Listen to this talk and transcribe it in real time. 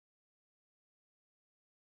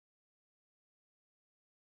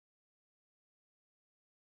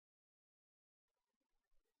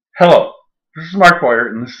Hello, this is Mark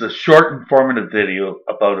and this is a short informative video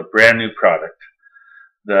about a brand new product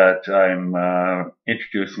that I'm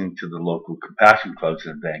introducing to the local compassion clubs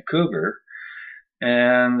in Vancouver.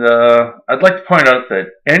 And I'd like to point out that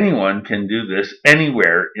anyone can do this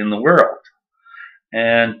anywhere in the world.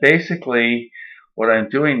 And basically what I'm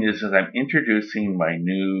doing is that I'm introducing my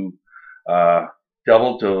new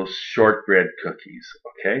double dose shortbread cookies.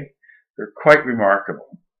 Okay, they're quite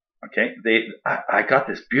remarkable. Okay, I got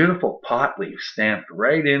this beautiful pot leaf stamped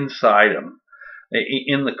right inside them,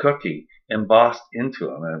 in the cookie, embossed into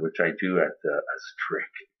them, which I do as a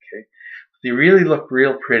trick. Okay, they really look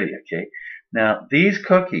real pretty. Okay, now these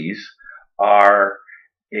cookies are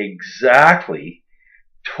exactly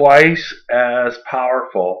twice as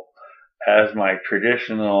powerful as my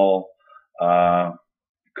traditional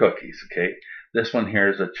cookies. Okay, this one here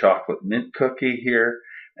is a chocolate mint cookie here,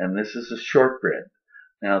 and this is a shortbread.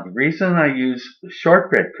 Now, the reason I use the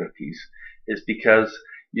shortbread cookies is because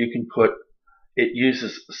it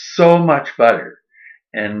uses so much butter,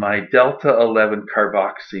 and my delta 11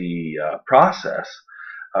 carboxy process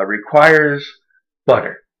requires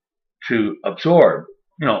butter to absorb,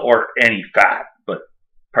 or any fat, but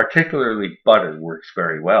particularly butter works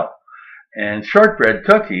very well. And shortbread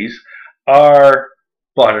cookies are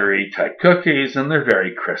buttery type cookies, and they're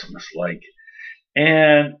very Christmas-like.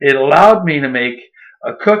 And it allowed me to make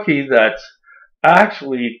a cookie that's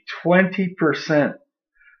actually 20%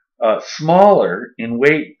 smaller in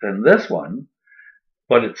weight than this one,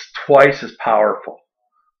 but it's twice as powerful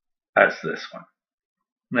as this one.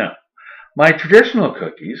 Now, my traditional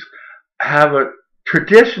cookies have a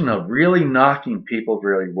tradition of really knocking people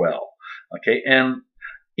really well. Okay, and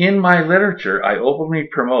in my literature, I openly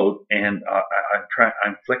promote, and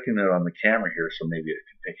I'm flicking it on the camera here, so maybe I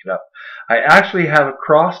can pick it up. I actually have a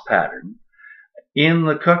cross pattern in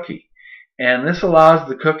the cookie, and this allows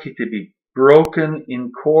the cookie to be broken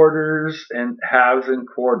in quarters and halves and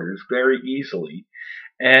quarters very easily.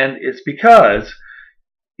 And it's because,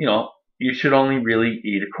 you should only really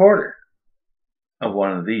eat a quarter of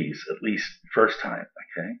one of these, at least first time.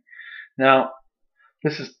 Okay, now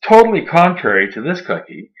this is totally contrary to this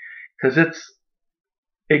cookie, because it's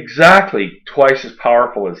exactly twice as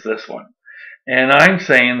powerful as this one. And I'm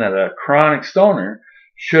saying that a chronic stoner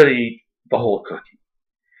should eat the whole cookie.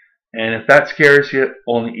 And if that scares you,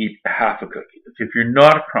 only eat half a cookie. If you're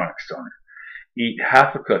not a chronic stoner, eat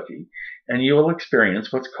half a cookie, and you will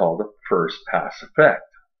experience what's called a first pass effect.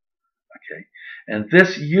 Okay, and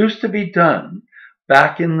this used to be done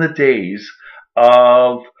back in the days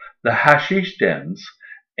of the hashish dens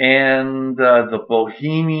and the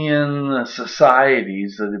bohemian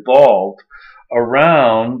societies that evolved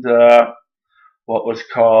around what was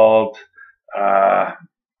called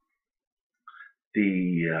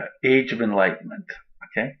the Age of Enlightenment.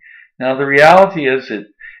 Okay, now the reality is that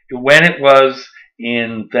when it was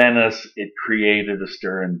in Venice, it created a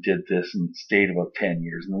stir and did this and stayed about 10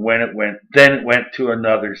 years. And when then it went to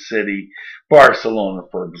another city, Barcelona,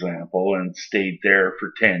 for example, and stayed there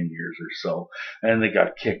for 10 years or so. And they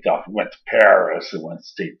got kicked off and went to Paris and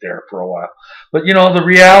stayed there for a while. But the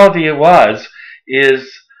reality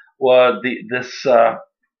is this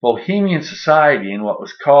bohemian society in what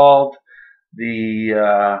was called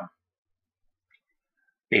the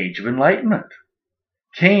Age of Enlightenment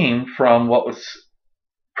came from what was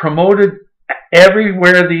promoted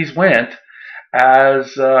everywhere these went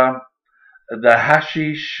as the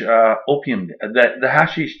hashish opium, the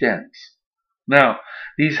hashish dens. Now,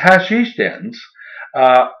 these hashish dens,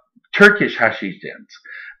 Turkish hashish dens,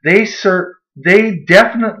 they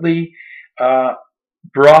definitely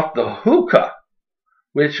brought the hookah,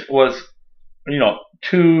 which was,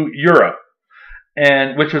 to Europe,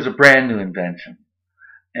 and which was a brand new invention.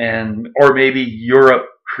 Or maybe Europe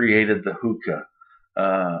created the hookah,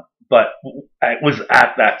 but it was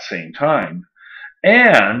at that same time.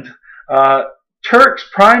 And Turks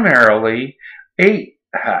primarily ate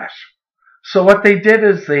hash. So what they did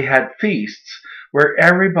is they had feasts where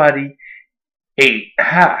everybody ate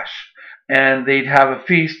hash, and they'd have a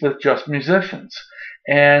feast with just musicians.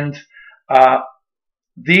 And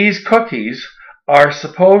these cookies are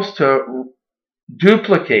supposed to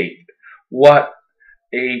duplicate what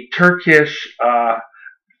a Turkish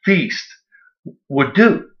feast would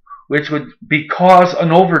do, which would cause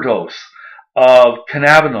an overdose of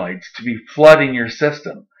cannabinoids to be flooding your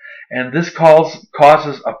system. And this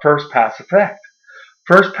causes a first pass effect.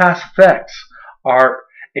 First pass effects are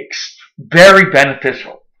very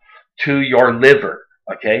beneficial to your liver.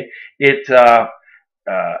 Okay,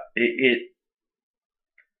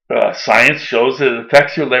 science shows that it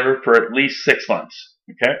affects your liver for at least 6 months.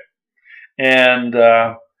 Okay, and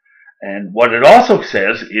And what it also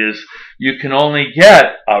says is you can only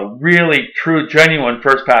get a really true, genuine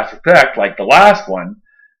first pass effect, like the last one,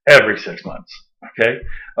 every 6 months. Okay,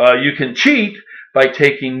 you can cheat by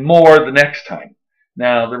taking more the next time.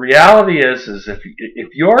 Now, the reality is if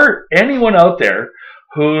you're anyone out there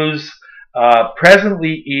who's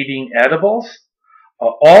presently eating edibles,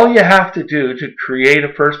 all you have to do to create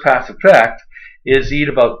a first pass effect is eat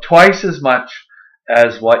about twice as much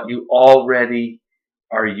as what you already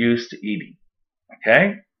are used to eating.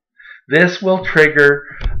 Okay? This will trigger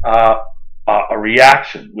a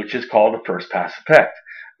reaction, which is called a first pass effect.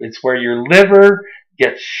 It's where your liver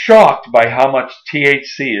gets shocked by how much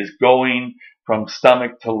THC is going from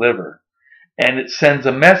stomach to liver. And it sends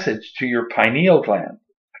a message to your pineal gland.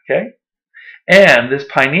 Okay? And this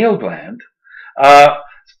pineal gland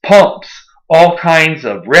pumps all kinds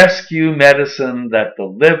of rescue medicine that the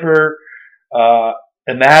liver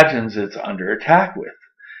imagines it's under attack with.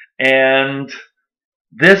 And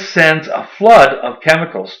this sends a flood of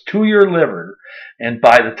chemicals to your liver, and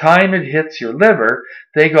by the time it hits your liver,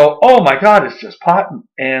 they go, oh my God, it's just pot,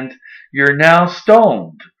 and you're now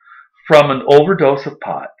stoned from an overdose of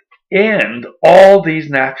pot and all these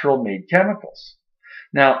natural made chemicals.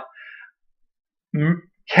 Now,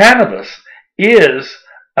 cannabis is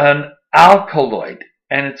an alkaloid,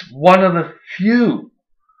 and it's one of the few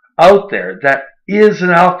out there that is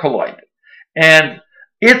an alkaloid. And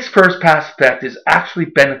its first pass effect is actually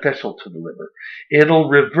beneficial to the liver. It'll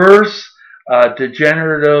reverse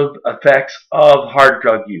degenerative effects of hard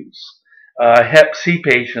drug use. Hep C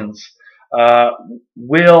patients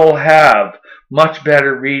will have much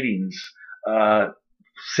better readings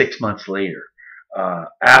 6 months later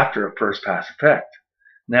after a first pass effect.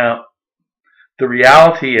 Now, the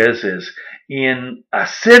reality is in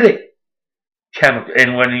acidic chemical,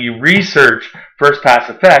 and when you research first pass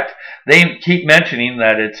effect, they keep mentioning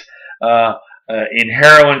that it's in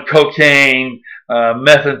heroin, cocaine,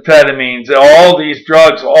 methamphetamines, all these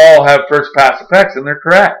drugs all have first pass effects, and they're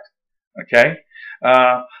correct. Okay,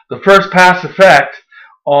 the first pass effect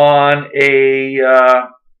on a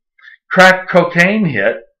crack cocaine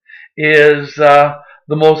hit is the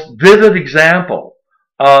most vivid example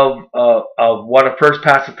of what a first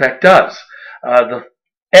pass effect does.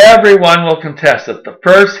 Everyone will contest that the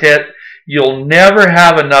first hit, you'll never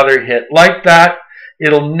have another hit like that.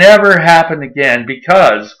 It'll never happen again,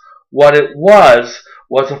 because what it was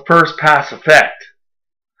a first pass effect.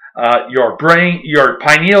 Your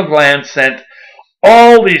pineal gland sent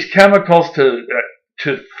all these chemicals to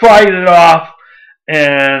fight it off,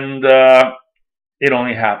 and it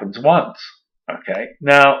only happens once. Okay.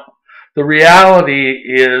 Now, the reality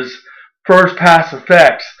is first pass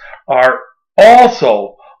effects are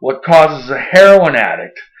also what causes a heroin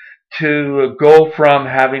addict to go from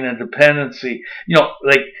having a dependency. You know,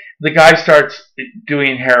 like the guy starts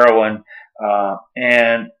doing heroin,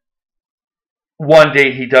 and one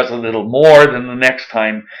day he does a little more than the next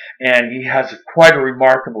time, and he has quite a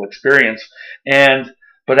remarkable experience.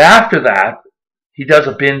 But after that, he does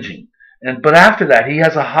a binging, but after that, he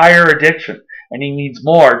has a higher addiction, and he needs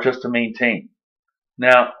more just to maintain.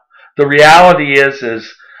 Now, the reality is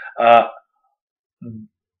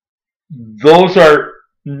those are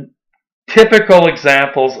typical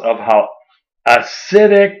examples of how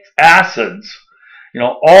acidic acids,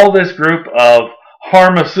 all this group of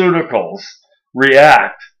pharmaceuticals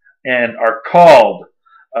react and are called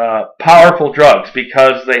powerful drugs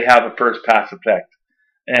because they have a first pass effect.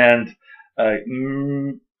 And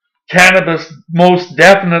cannabis most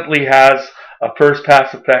definitely has a first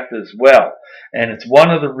pass effect as well. And it's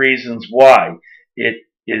one of the reasons why it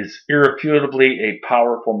is irrefutably a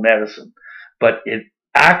powerful medicine. But it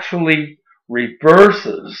actually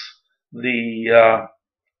reverses the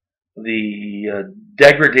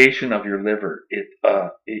degradation of your liver.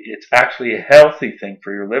 It's actually a healthy thing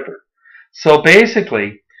for your liver. So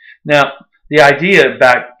basically, now the idea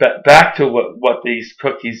back to what these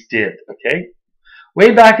cookies did. Okay,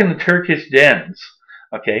 way back in the Turkish dens.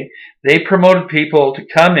 Okay, they promoted people to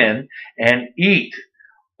come in and eat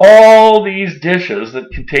all these dishes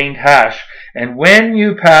that contained hash, and when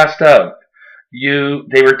you passed out,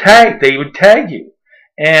 they would tag you,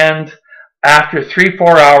 and after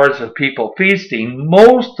 3-4 hours of people feasting,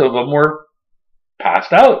 most of them were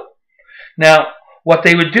passed out. Now, what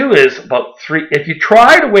they would do is if you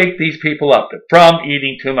try to wake these people up from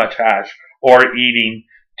eating too much hash or eating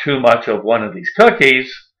too much of one of these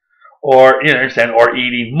cookies, or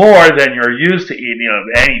eating more than you're used to eating of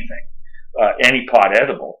anything, any pot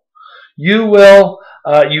edible, you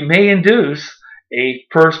may induce a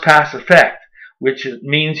first pass effect, which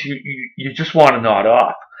means you just want to nod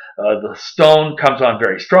off. the stone comes on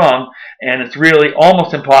very strong, and it's really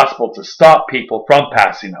almost impossible to stop people from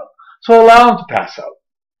passing out. So allow them to pass out.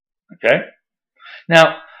 Okay?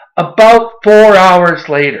 Now, about 4 hours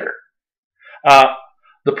later,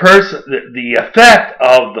 the effect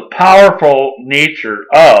of the powerful nature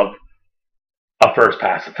of a first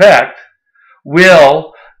pass effect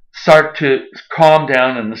will start to calm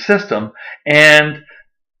down in the system, and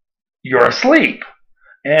you're asleep.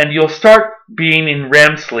 And you'll start being in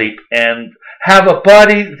REM sleep and have a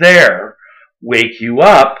buddy there wake you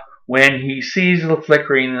up when he sees the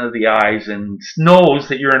flickering of the eyes and knows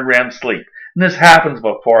that you're in REM sleep. And this happens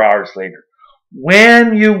about 4 hours later.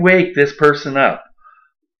 When you wake this person up,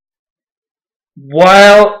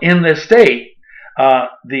 while in this state,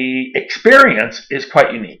 the experience is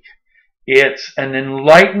quite unique. It's an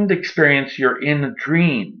enlightened experience. You're in a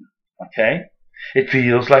dream, okay? It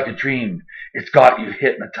feels like a dream. It's got you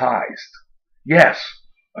hypnotized. Yes,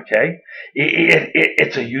 okay?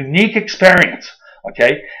 It's a unique experience,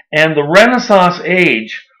 okay? And the Renaissance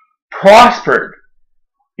age prospered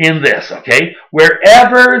in this, okay?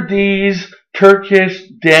 Wherever these Turkish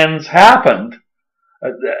dens happened,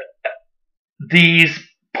 these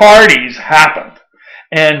parties happened.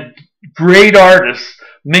 And great artists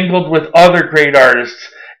mingled with other great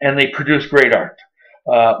artists, and they produced great art.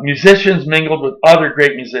 Musicians mingled with other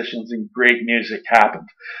great musicians, and great music happened.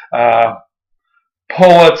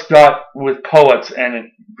 Poets got with poets,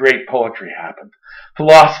 and great poetry happened.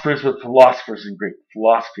 Philosophers with philosophers, and great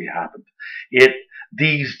philosophy happened.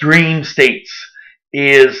 These dream states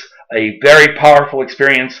is a very powerful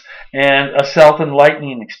experience and a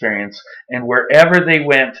self-enlightening experience. And wherever they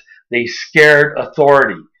went, they scared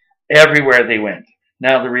authority everywhere they went.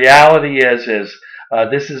 Now, the reality is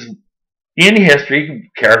this is in history,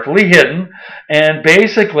 carefully hidden, and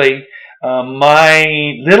basically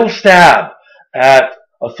my little stab at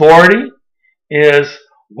authority is,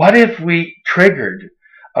 what if we triggered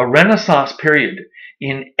a Renaissance period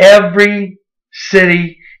in every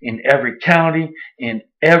city, in every county, in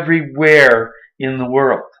everywhere in the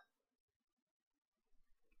world?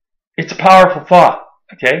 It's a powerful thought,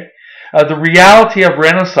 okay? The reality of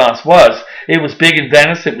Renaissance was, it was big in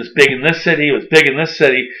Venice, it was big in this city, it was big in this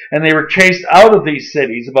city, and they were chased out of these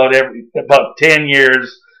cities about 10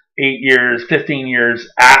 years, 8 years, 15 years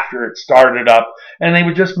after it started up, and they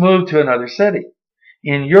would just move to another city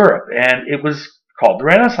in Europe, and it was called the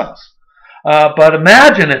Renaissance. But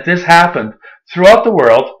imagine if this happened throughout the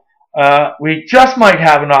world, we just might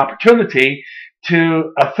have an opportunity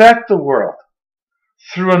to affect the world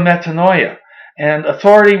through a metanoia. And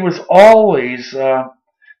authority was always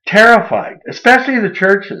terrified, especially the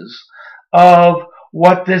churches, of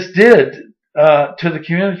what this did to the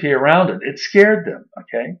community around it. It scared them,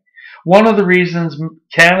 okay? One of the reasons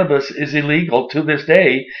cannabis is illegal to this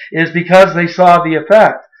day is because they saw the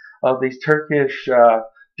effect of these Turkish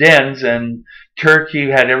dens, and Turkey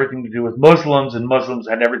had everything to do with Muslims, and Muslims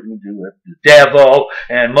had everything to do with the devil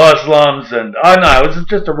and Muslims, and oh no, it was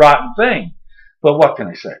just a rotten thing. But what can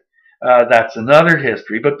I say? That's another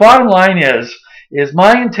history. But bottom line is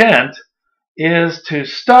my intent is to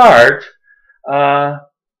start a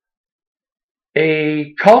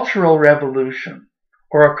cultural revolution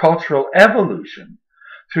or a cultural evolution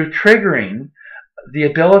through triggering the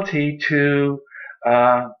ability to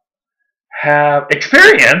have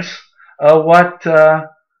experience what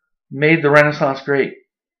made the Renaissance great,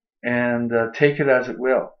 and take it as it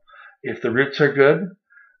will. If the roots are good,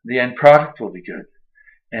 the end product will be good.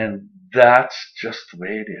 And that's just the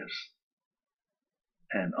way it is.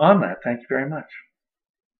 And on that, thank you very much.